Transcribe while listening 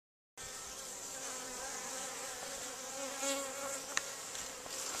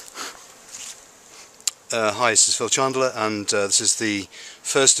Hi, this is Chandler, and this is the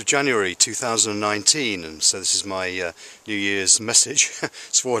 1st of January 2019, and so this is my New Year's message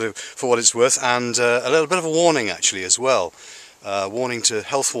for what it's worth, and a little bit of a warning actually as well. Health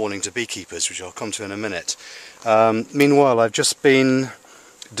warning to beekeepers, which I'll come to in a minute. Meanwhile, I've just been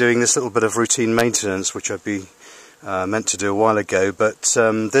doing this little bit of routine maintenance, which I'd be meant to do a while ago, but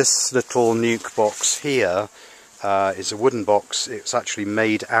this little nuke box here is a wooden box. It's actually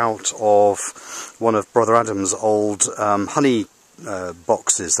made out of one of Brother Adam's old honey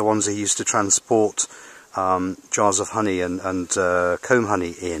boxes, the ones he used to transport jars of honey and comb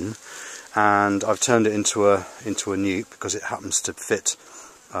honey in, and I've turned it into a nuke because it happens to fit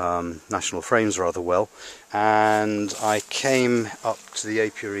national frames rather well. And I came up to the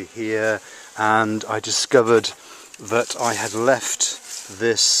apiary here and I discovered that I had left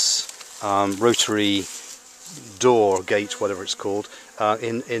this rotary door, gate, whatever it's called,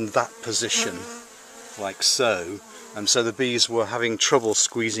 in that position, like so, and so the bees were having trouble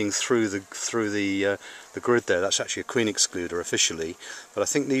squeezing through the grid there. That's actually a queen excluder officially, but I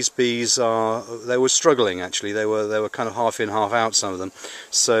think these bees they were struggling actually. They were kind of half in, half out, some of them.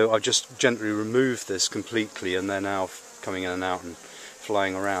 So I've just gently removed this completely, and they're now coming in and out and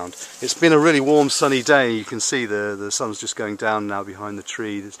flying around. It's been a really warm sunny day. You can see the sun's just going down now behind the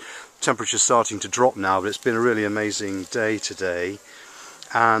tree. The temperature's starting to drop now, but it's been a really amazing day today,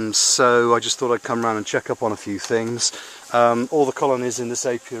 and so I just thought I'd come around and check up on a few things. All the colonies in this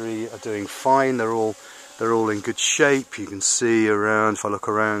apiary are doing fine. They're all in good shape. You can see around, if I look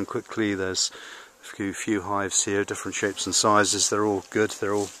around quickly, there's a few hives here, different shapes and sizes. They're all good.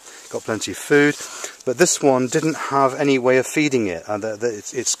 They're all got plenty of food, but this one didn't have any way of feeding it, and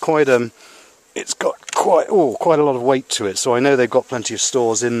it's got quite a lot of weight to it, so I know they've got plenty of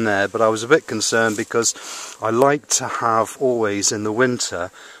stores in there, but I was a bit concerned because I like to have always in the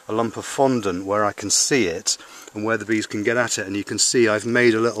winter a lump of fondant where I can see it and where the bees can get at it. And you can see I've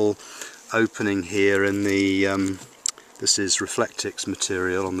made a little opening here in the this is Reflectix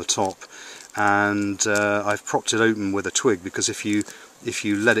material on the top, and I've propped it open with a twig, because if you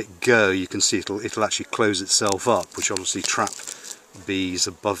let it go, you can see it'll actually close itself up, which obviously trap bees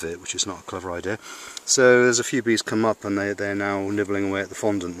above it, which is not a clever idea. So there's a few bees come up, and they're now nibbling away at the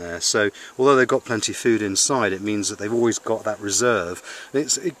fondant there. So although they've got plenty of food inside, it means that they've always got that reserve. And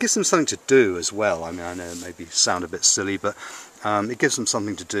it gives them something to do as well. I mean, I know it maybe sound a bit silly, but it gives them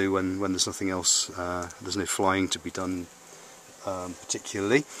something to do when there's nothing else, there's no flying to be done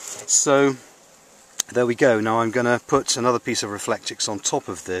particularly. So there we go. Now I'm going to put another piece of Reflectix on top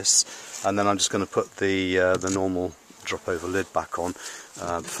of this, and then I'm just going to put the normal drop over lid back on.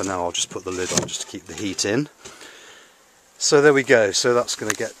 For now I'll just put the lid on just to keep the heat in. So there we go. So that's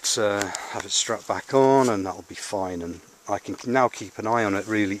going to get have it strapped back on, and that'll be fine, and I can now keep an eye on it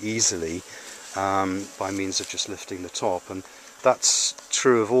really easily by means of just lifting the top. And that's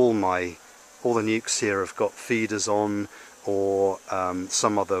true of all the nukes here have got feeders on, or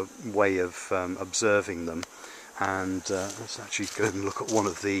some other way of observing them. And let's actually go and look at one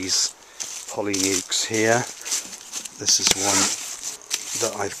of these poly nukes here. This is one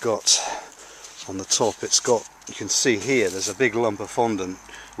that I've got on the top. It's got, you can see here, there's a big lump of fondant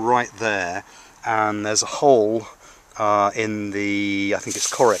right there, and there's a hole in the, I think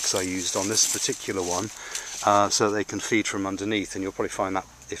it's Corex I used on this particular one, so they can feed from underneath. And you'll probably find that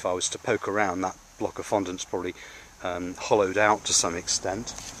if I was to poke around, that block of fondant's probably hollowed out to some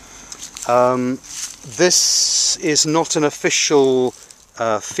extent. This is not an official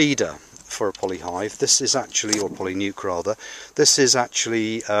feeder for a polyhive. This is actually, or polynuke rather, this is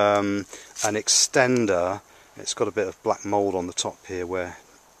actually an extender. It's got a bit of black mould on the top here where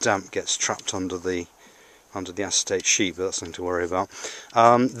damp gets trapped under the acetate sheet, but that's nothing to worry about.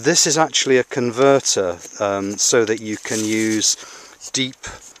 This is actually a converter so that you can use deep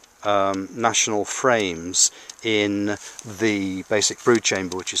national frames in the basic brood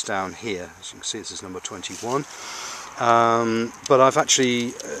chamber, which is down here. As you can see, this is number 21. But I've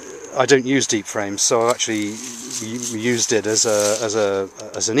actually I don't use deep frames, so I've actually used it as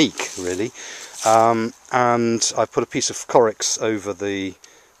an eek really, and I put a piece of Corex over the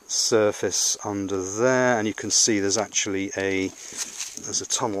surface under there, and you can see there's actually there's a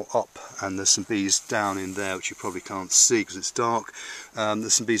tunnel up, and there's some bees down in there which you probably can't see because it's dark.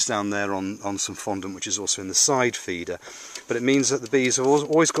 There's some bees down there on some fondant, which is also in the side feeder, but it means that the bees have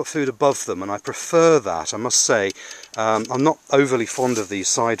always got food above them, and I prefer that, I must say. I'm not overly fond of these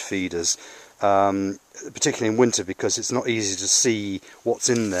side feeders, particularly in winter, because it's not easy to see what's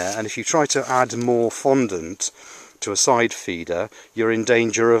in there, and if you try to add more fondant to a side feeder, you're in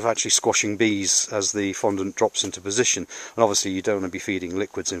danger of actually squashing bees as the fondant drops into position. And obviously you don't want to be feeding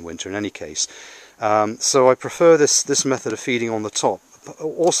liquids in winter in any case. So I prefer this method of feeding on the top,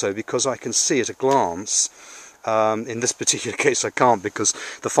 also because I can see at a glance. In this particular case I can't because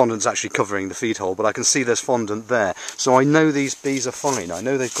the fondant's actually covering the feed hole, but I can see there's fondant there. So I know these bees are fine, I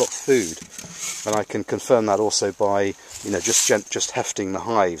know they've got food, and I can confirm that also by, you know, just hefting the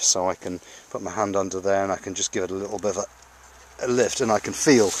hive. So I can put my hand under there and I can just give it a little bit of a lift, and I can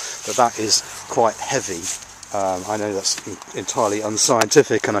feel that that is quite heavy. I know that's entirely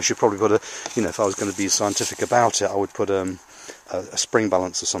unscientific, and I should probably put a, you know, if I was going to be scientific about it, I would put a spring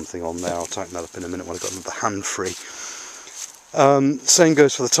balance or something on there. I'll tighten that up in a minute when I've got another hand free. Same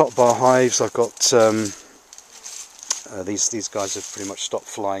goes for the top bar hives. I've got these guys have pretty much stopped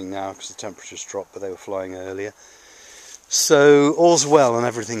flying now because the temperature's dropped, but they were flying earlier. So all's well and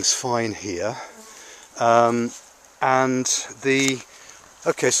everything's fine here.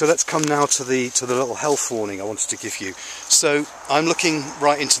 Okay, so let's come now to the little health warning I wanted to give you. So I'm looking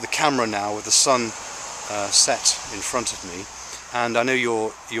right into the camera now with the sun set in front of me. And I know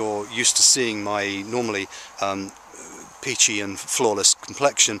you're used to seeing my normally peachy and flawless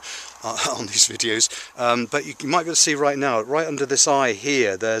complexion on these videos, but you might be able to see right now, right under this eye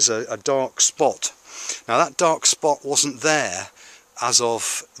here, there's a dark spot. Now that dark spot wasn't there as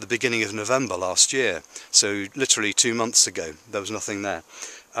of the beginning of November last year, so literally 2 months ago there was nothing there.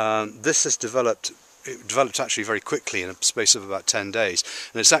 This has developed actually very quickly in a space of about 10 days,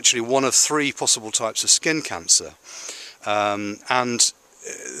 and it's actually one of 3 possible types of skin cancer. And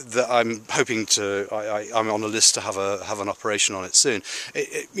that I'm hoping to, I'm on a list to have an operation on it soon.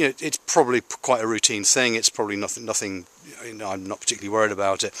 You know, it's probably quite a routine thing. It's probably nothing. You know, I'm not particularly worried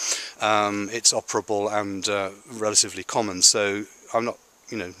about it. It's operable and relatively common. So I'm not,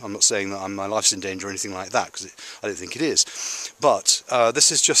 you know, I'm not saying that my life's in danger or anything like that, because I don't think it is. But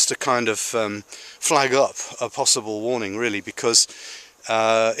this is just to kind of flag up a possible warning, really, because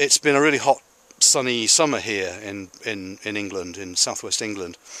it's been a really hot, sunny summer here in England, in southwest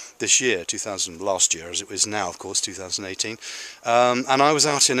England this year, last year as it is now, of course, 2018, and I was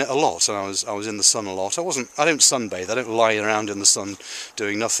out in it a lot, and I was in the sun a lot. I don't sunbathe, I don't lie around in the sun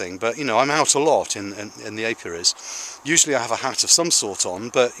doing nothing, but you know, I'm out a lot in the apiaries. Usually I have a hat of some sort on,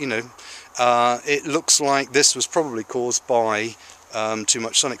 but you know, it looks like this was probably caused by too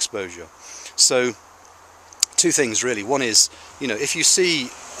much sun exposure. So 2 things really. One is, you know, if you see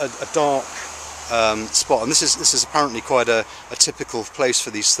a dark spot, and this is apparently quite a typical place for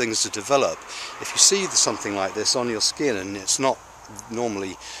these things to develop. If you see something like this on your skin and it's not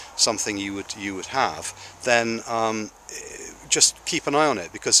normally something you would have, then just keep an eye on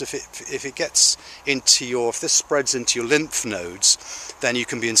it, because if it gets into if this spreads into your lymph nodes, then you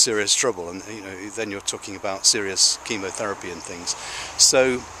can be in serious trouble, and you know, then you're talking about serious chemotherapy and things.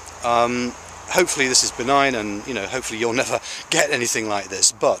 So hopefully this is benign, and you know, hopefully you'll never get anything like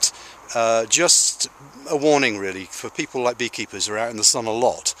this, but just a warning really for people like beekeepers who are out in the sun a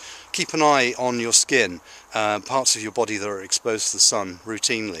lot. Keep an eye on your skin, parts of your body that are exposed to the sun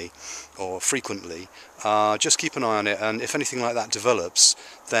routinely or frequently. Just keep an eye on it, and if anything like that develops,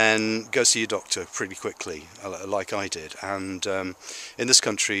 then go see your doctor pretty quickly, like I did. And in this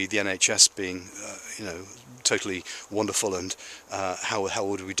country, the NHS being you know, totally wonderful, and how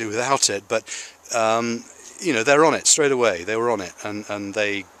would we do without it, but you know, they're on it straight away. They were on it, and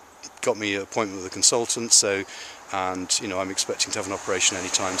they got me an appointment with a consultant, so, and you know, I'm expecting to have an operation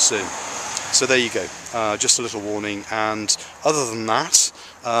anytime soon. So there you go, just a little warning. And other than that,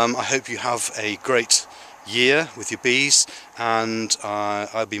 I hope you have a great year with your bees, and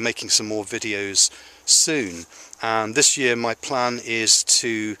I'll be making some more videos soon. And this year my plan is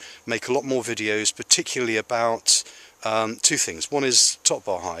to make a lot more videos, particularly about 2 things. One is top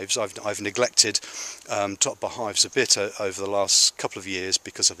bar hives. I've neglected top bar hives a bit over the last couple of years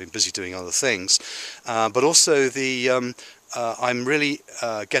because I've been busy doing other things, but also I'm really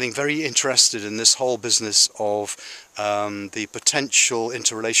getting very interested in this whole business of the potential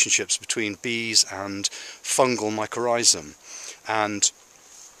interrelationships between bees and fungal mycorrhizum, and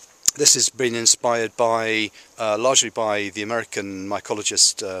this has been inspired by largely by the American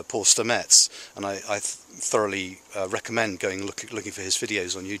mycologist Paul Stamets, and I thoroughly recommend going looking for his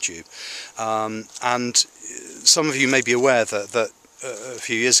videos on YouTube. And some of you may be aware that a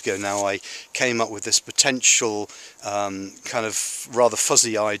few years ago now I came up with this potential kind of rather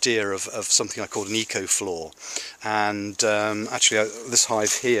fuzzy idea of something I called an eco-floor. And actually this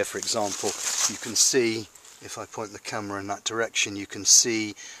hive here, for example, you can see, if I point the camera in that direction, you can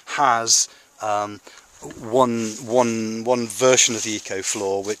see has one version of the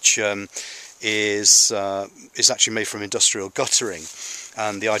eco-floor, which is actually made from industrial guttering,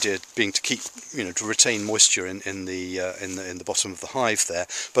 and the idea being to keep, to retain moisture in the bottom of the hive there,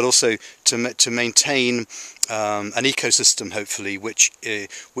 but also to maintain an ecosystem, hopefully, which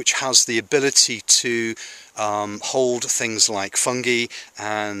has the ability to hold things like fungi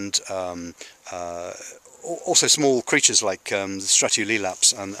and also small creatures like the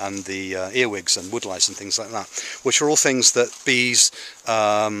stratiolaps and the earwigs and woodlice and things like that, which are all things that bees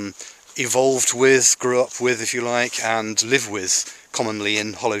evolved with, grew up with, if you like, and live with commonly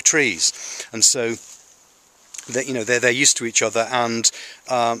in hollow trees. And so they're used to each other, and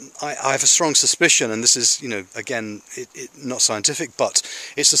I have a strong suspicion, and this is, again, not scientific, but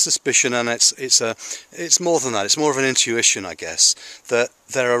it's a suspicion, and it's more than that. It's more of an intuition, I guess, that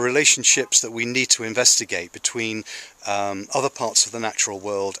there are relationships that we need to investigate between other parts of the natural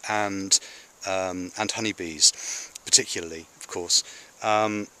world and honeybees, particularly, of course.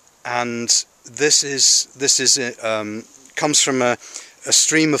 And this comes from a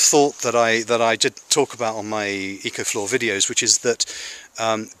stream of thought that I did talk about on my EcoFlora videos, which is that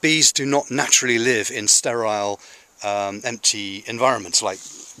bees do not naturally live in sterile, empty environments like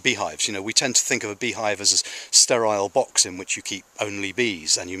beehives. We tend to think of a beehive as a sterile box in which you keep only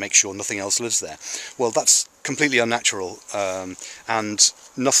bees and you make sure nothing else lives there. Well, that's completely unnatural, and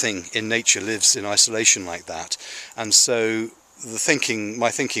nothing in nature lives in isolation like that. And so my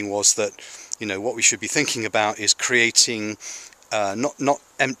thinking was that what we should be thinking about is creating not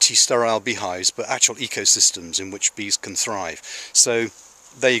empty sterile beehives, but actual ecosystems in which bees can thrive. So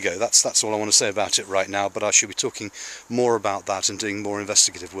there you go, that's all I want to say about it right now, but I should be talking more about that and doing more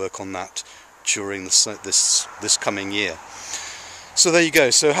investigative work on that during this coming year. So there you go,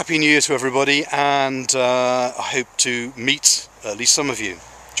 so Happy New Year to everybody, and I hope to meet at least some of you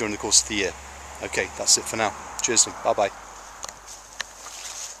during the course of the year. Okay, that's it for now. Cheers and bye bye.